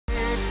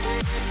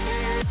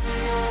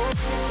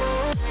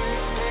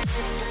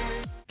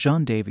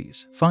John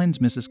Davies finds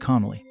Mrs.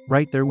 Connolly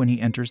right there when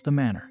he enters the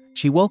manor.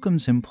 She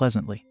welcomes him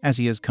pleasantly as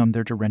he has come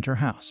there to rent her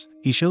house.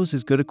 He shows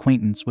his good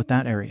acquaintance with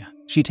that area.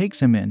 She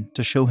takes him in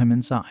to show him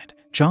inside.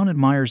 John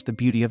admires the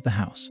beauty of the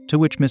house, to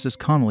which Mrs.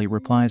 Connolly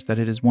replies that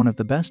it is one of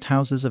the best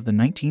houses of the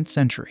 19th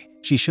century.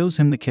 She shows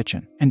him the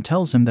kitchen and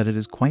tells him that it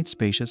is quite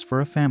spacious for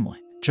a family.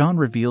 John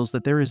reveals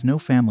that there is no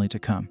family to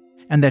come,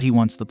 and that he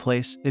wants the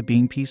place, it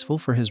being peaceful,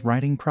 for his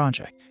writing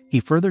project. He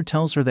further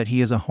tells her that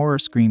he is a horror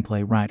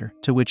screenplay writer,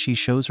 to which she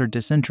shows her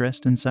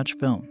disinterest in such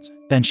films.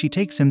 Then she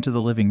takes him to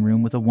the living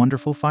room with a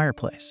wonderful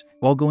fireplace.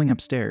 While going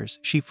upstairs,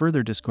 she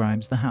further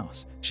describes the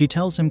house. She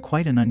tells him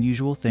quite an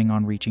unusual thing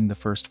on reaching the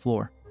first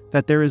floor,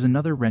 that there is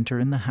another renter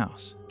in the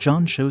house.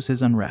 John shows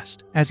his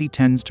unrest, as he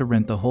tends to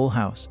rent the whole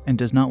house and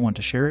does not want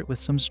to share it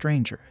with some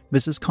stranger.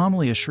 Mrs.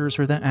 Connolly assures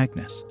her that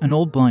Agnes, an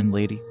old blind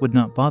lady, would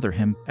not bother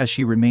him, as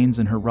she remains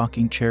in her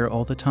rocking chair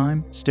all the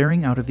time,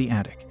 staring out of the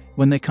attic.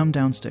 When they come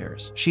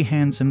downstairs, she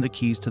hands him the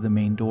keys to the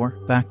main door,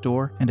 back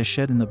door, and a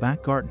shed in the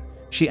back garden.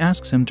 She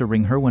asks him to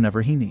ring her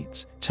whenever he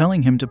needs,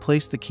 telling him to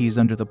place the keys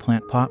under the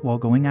plant pot while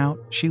going out.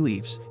 She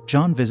leaves.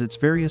 John visits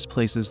various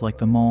places like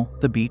the mall,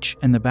 the beach,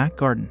 and the back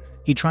garden.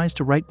 He tries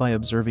to write by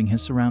observing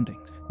his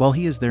surroundings. While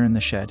he is there in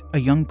the shed, a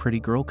young pretty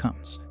girl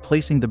comes,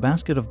 placing the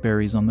basket of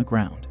berries on the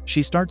ground.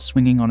 She starts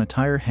swinging on a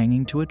tire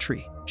hanging to a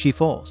tree. She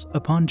falls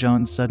upon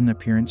John's sudden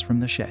appearance from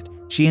the shed.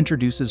 She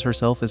introduces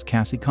herself as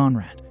Cassie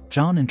Conrad.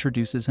 John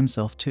introduces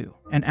himself too,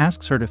 and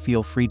asks her to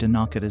feel free to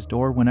knock at his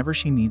door whenever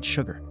she needs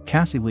sugar.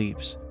 Cassie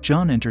leaves.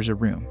 John enters a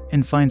room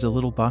and finds a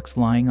little box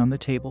lying on the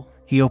table.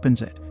 He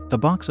opens it. The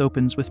box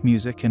opens with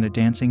music and a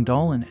dancing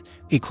doll in it.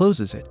 He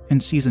closes it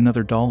and sees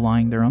another doll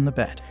lying there on the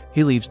bed.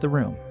 He leaves the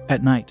room.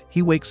 At night,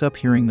 he wakes up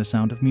hearing the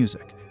sound of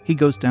music. He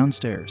goes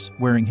downstairs,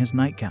 wearing his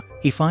nightgown.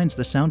 He finds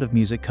the sound of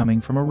music coming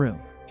from a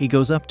room. He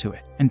goes up to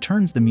it and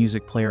turns the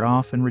music player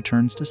off and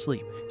returns to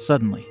sleep.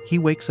 Suddenly, he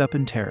wakes up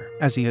in terror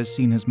as he has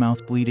seen his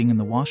mouth bleeding in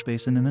the wash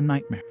basin in a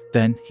nightmare.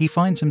 Then, he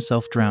finds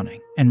himself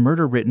drowning and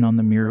murder written on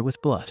the mirror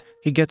with blood.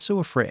 He gets so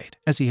afraid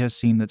as he has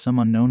seen that some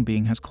unknown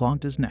being has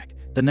clogged his neck.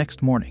 The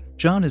next morning,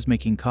 John is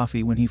making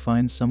coffee when he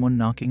finds someone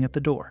knocking at the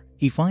door.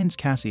 He finds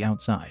Cassie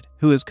outside,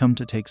 who has come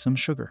to take some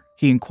sugar.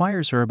 He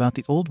inquires her about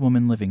the old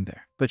woman living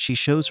there, but she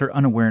shows her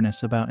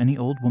unawareness about any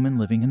old woman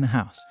living in the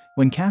house.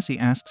 When Cassie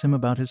asks him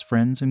about his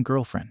friends and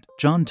girlfriend,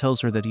 John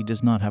tells her that he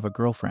does not have a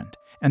girlfriend,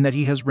 and that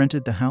he has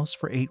rented the house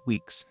for 8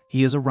 weeks.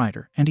 He is a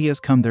writer, and he has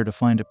come there to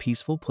find a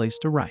peaceful place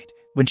to write.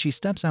 When she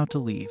steps out to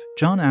leave,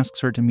 John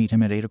asks her to meet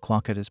him at 8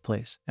 o'clock at his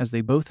place, as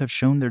they both have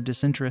shown their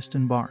disinterest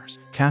in bars.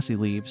 Cassie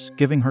leaves,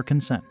 giving her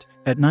consent.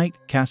 At night,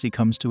 Cassie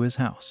comes to his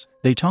house.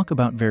 They talk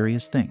about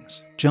various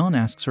things. John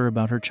asks her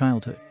about her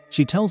childhood.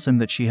 She tells him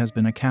that she has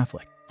been a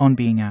Catholic. On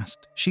being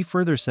asked, she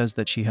further says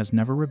that she has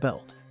never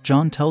rebelled.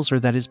 John tells her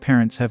that his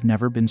parents have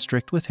never been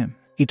strict with him.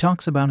 He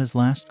talks about his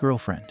last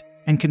girlfriend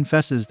and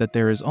confesses that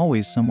there is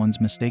always someone's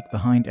mistake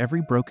behind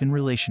every broken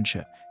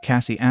relationship.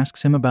 Cassie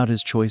asks him about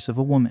his choice of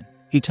a woman.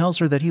 He tells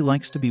her that he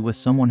likes to be with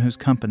someone whose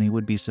company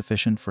would be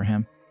sufficient for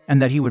him,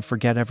 and that he would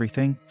forget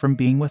everything from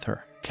being with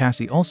her.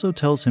 Cassie also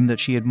tells him that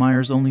she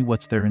admires only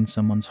what's there in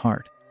someone's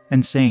heart,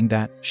 and saying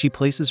that, she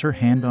places her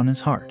hand on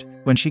his heart.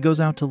 When she goes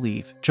out to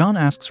leave, John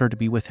asks her to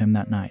be with him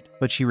that night,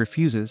 but she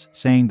refuses,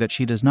 saying that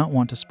she does not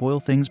want to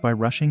spoil things by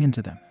rushing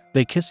into them.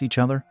 They kiss each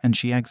other, and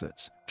she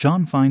exits.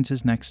 John finds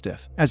his neck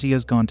stiff, as he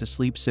has gone to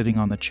sleep sitting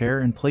on the chair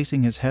and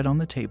placing his head on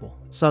the table.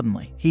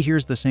 Suddenly, he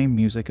hears the same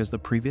music as the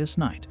previous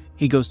night.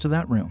 He goes to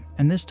that room,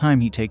 and this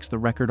time he takes the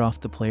record off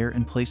the player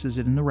and places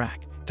it in the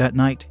rack. That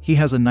night, he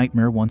has a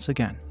nightmare once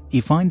again. He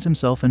finds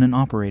himself in an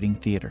operating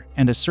theater,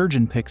 and a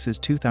surgeon picks his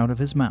tooth out of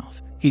his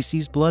mouth. He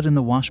sees blood in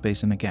the wash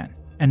basin again,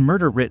 and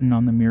murder written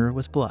on the mirror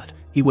with blood.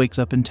 He wakes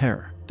up in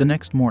terror. The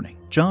next morning,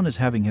 John is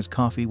having his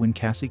coffee when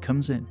Cassie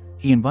comes in.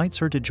 He invites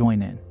her to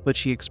join in, but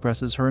she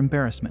expresses her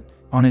embarrassment.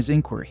 On his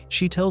inquiry,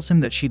 she tells him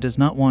that she does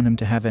not want him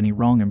to have any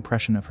wrong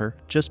impression of her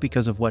just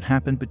because of what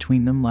happened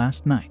between them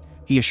last night.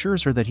 He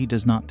assures her that he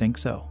does not think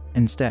so.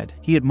 Instead,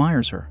 he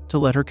admires her to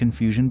let her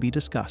confusion be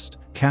discussed.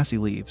 Cassie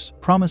leaves,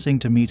 promising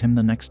to meet him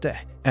the next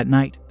day. At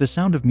night, the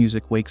sound of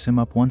music wakes him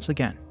up once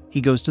again.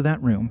 He goes to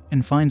that room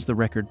and finds the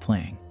record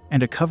playing,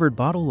 and a covered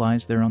bottle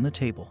lies there on the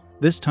table.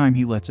 This time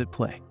he lets it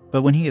play.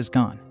 But when he is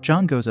gone,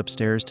 John goes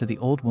upstairs to the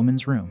old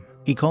woman's room.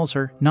 He calls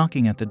her,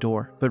 knocking at the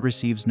door, but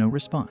receives no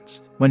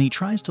response. When he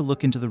tries to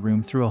look into the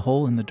room through a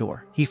hole in the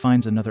door, he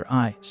finds another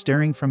eye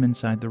staring from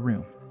inside the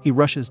room. He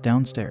rushes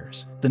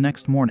downstairs. The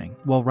next morning,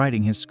 while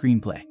writing his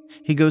screenplay,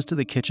 he goes to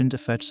the kitchen to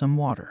fetch some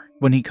water.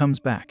 When he comes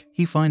back,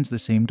 he finds the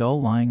same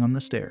doll lying on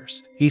the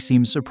stairs. He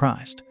seems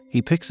surprised.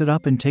 He picks it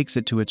up and takes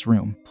it to its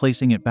room,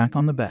 placing it back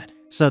on the bed.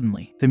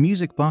 Suddenly, the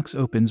music box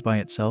opens by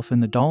itself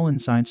and the doll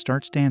inside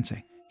starts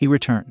dancing. He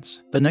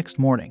returns. The next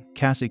morning,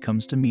 Cassie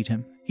comes to meet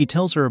him. He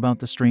tells her about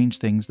the strange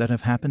things that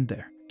have happened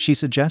there. She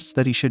suggests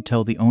that he should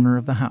tell the owner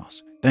of the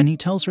house. Then he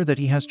tells her that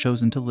he has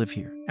chosen to live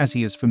here, as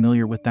he is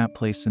familiar with that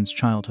place since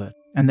childhood,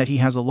 and that he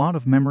has a lot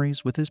of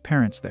memories with his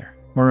parents there.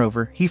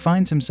 Moreover, he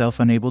finds himself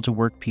unable to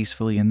work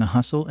peacefully in the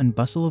hustle and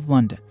bustle of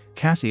London.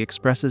 Cassie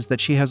expresses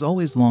that she has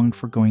always longed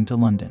for going to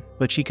London,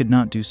 but she could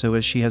not do so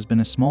as she has been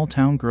a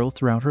small-town girl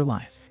throughout her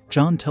life.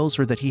 John tells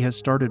her that he has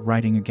started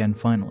writing again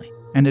finally,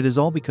 and it is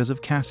all because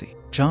of Cassie.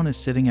 John is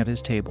sitting at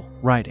his table,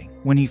 writing,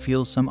 when he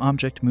feels some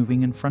object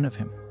moving in front of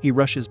him. He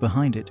rushes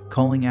behind it,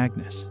 calling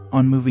Agnes.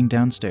 On moving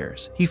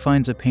downstairs, he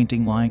finds a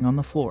painting lying on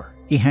the floor.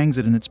 He hangs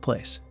it in its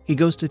place. He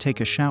goes to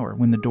take a shower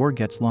when the door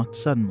gets locked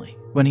suddenly.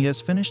 When he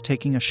has finished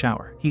taking a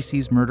shower, he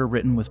sees murder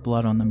written with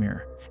blood on the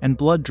mirror, and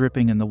blood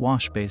dripping in the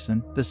wash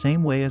basin, the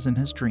same way as in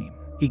his dream.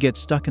 He gets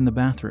stuck in the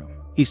bathroom.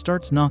 He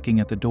starts knocking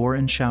at the door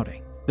and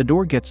shouting. The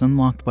door gets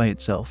unlocked by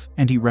itself,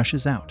 and he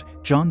rushes out.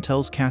 John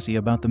tells Cassie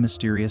about the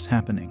mysterious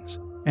happenings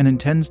and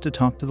intends to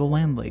talk to the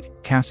landlady.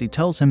 Cassie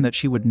tells him that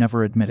she would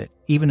never admit it,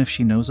 even if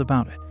she knows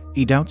about it.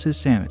 He doubts his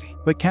sanity,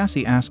 but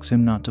Cassie asks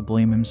him not to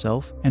blame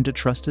himself and to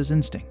trust his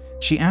instinct.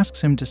 She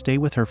asks him to stay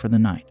with her for the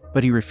night,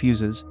 but he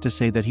refuses, to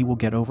say that he will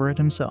get over it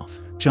himself.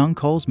 John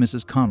calls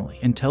Mrs. Connolly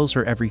and tells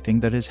her everything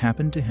that has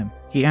happened to him.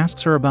 He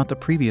asks her about the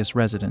previous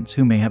residents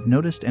who may have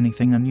noticed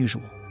anything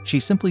unusual. She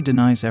simply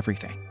denies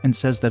everything and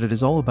says that it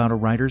is all about a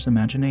writer's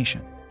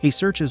imagination. He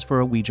searches for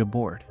a Ouija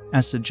board,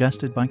 as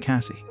suggested by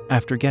Cassie.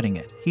 After getting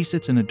it, he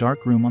sits in a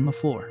dark room on the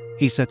floor.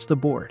 He sets the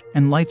board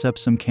and lights up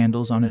some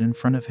candles on it in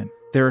front of him.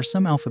 There are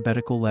some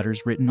alphabetical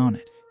letters written on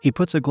it. He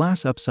puts a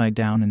glass upside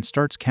down and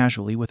starts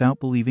casually without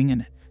believing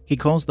in it. He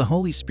calls the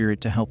Holy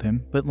Spirit to help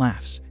him, but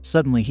laughs.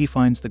 Suddenly he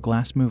finds the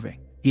glass moving.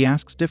 He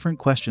asks different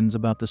questions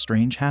about the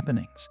strange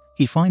happenings.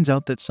 He finds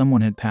out that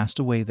someone had passed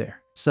away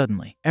there.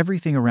 Suddenly,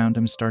 everything around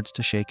him starts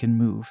to shake and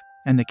move,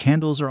 and the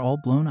candles are all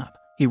blown up.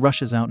 He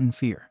rushes out in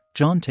fear.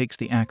 John takes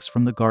the axe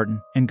from the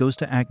garden and goes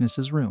to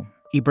Agnes's room.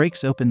 He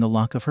breaks open the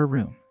lock of her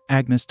room.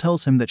 Agnes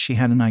tells him that she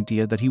had an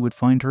idea that he would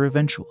find her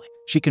eventually.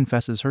 She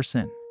confesses her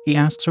sin. He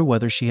asks her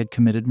whether she had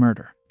committed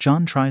murder.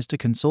 John tries to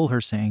console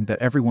her, saying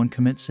that everyone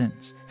commits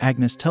sins.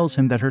 Agnes tells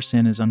him that her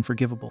sin is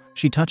unforgivable.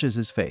 She touches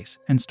his face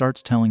and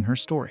starts telling her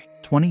story.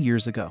 20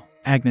 years ago,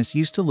 Agnes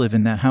used to live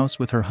in that house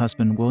with her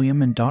husband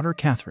William and daughter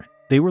Catherine.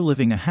 They were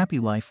living a happy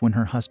life when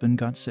her husband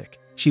got sick.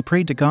 She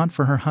prayed to God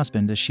for her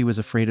husband as she was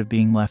afraid of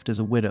being left as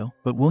a widow,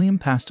 but William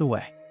passed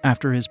away.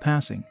 After his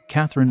passing,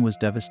 Catherine was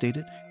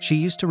devastated. She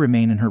used to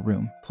remain in her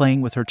room,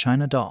 playing with her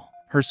china doll.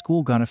 Her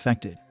school got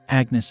affected.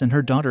 Agnes and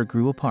her daughter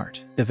grew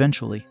apart.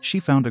 Eventually, she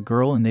found a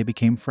girl and they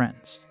became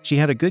friends. She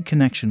had a good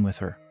connection with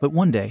her, but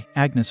one day,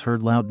 Agnes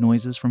heard loud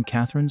noises from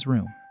Catherine's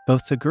room.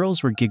 Both the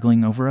girls were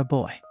giggling over a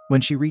boy.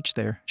 When she reached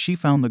there, she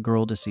found the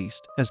girl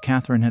deceased, as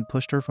Catherine had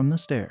pushed her from the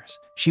stairs.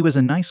 She was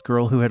a nice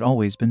girl who had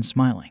always been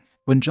smiling.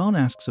 When John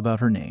asks about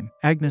her name,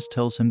 Agnes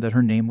tells him that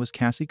her name was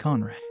Cassie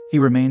Conrad. He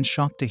remains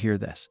shocked to hear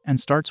this and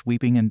starts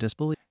weeping in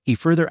disbelief. He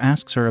further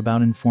asks her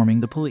about informing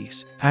the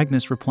police.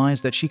 Agnes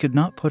replies that she could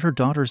not put her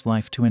daughter's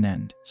life to an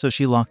end, so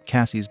she locked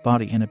Cassie's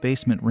body in a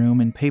basement room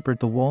and papered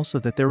the wall so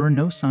that there were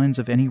no signs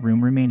of any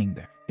room remaining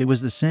there. It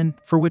was the sin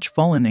for which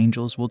fallen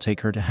angels will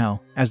take her to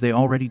hell, as they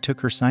already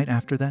took her sight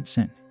after that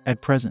sin.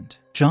 At present,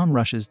 John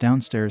rushes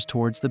downstairs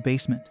towards the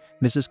basement.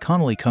 Mrs.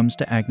 Connolly comes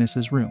to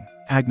Agnes's room.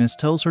 Agnes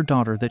tells her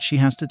daughter that she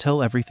has to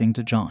tell everything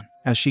to John,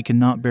 as she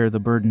cannot bear the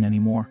burden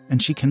anymore,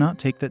 and she cannot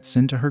take that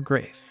sin to her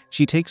grave.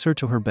 She takes her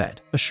to her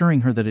bed,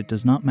 assuring her that it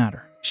does not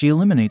matter. She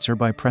eliminates her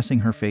by pressing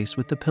her face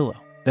with the pillow.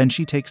 Then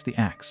she takes the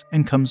axe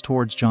and comes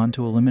towards John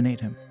to eliminate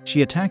him.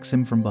 She attacks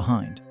him from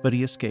behind, but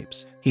he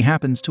escapes. He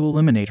happens to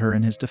eliminate her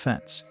in his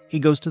defense. He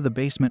goes to the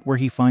basement where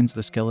he finds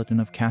the skeleton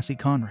of Cassie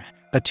Conrad.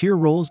 A tear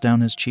rolls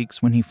down his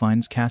cheeks when he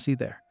finds Cassie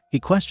there. He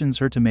questions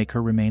her to make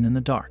her remain in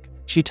the dark.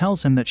 She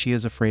tells him that she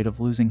is afraid of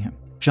losing him.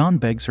 John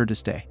begs her to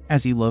stay,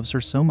 as he loves her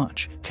so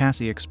much.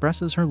 Cassie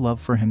expresses her love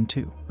for him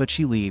too, but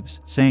she leaves,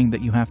 saying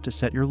that you have to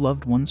set your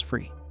loved ones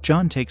free.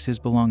 John takes his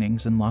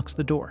belongings and locks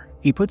the door.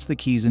 He puts the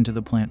keys into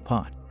the plant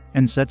pot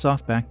and sets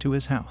off back to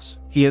his house.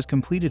 He has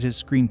completed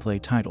his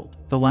screenplay titled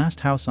The Last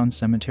House on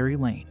Cemetery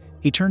Lane.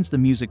 He turns the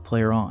music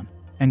player on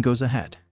and goes ahead.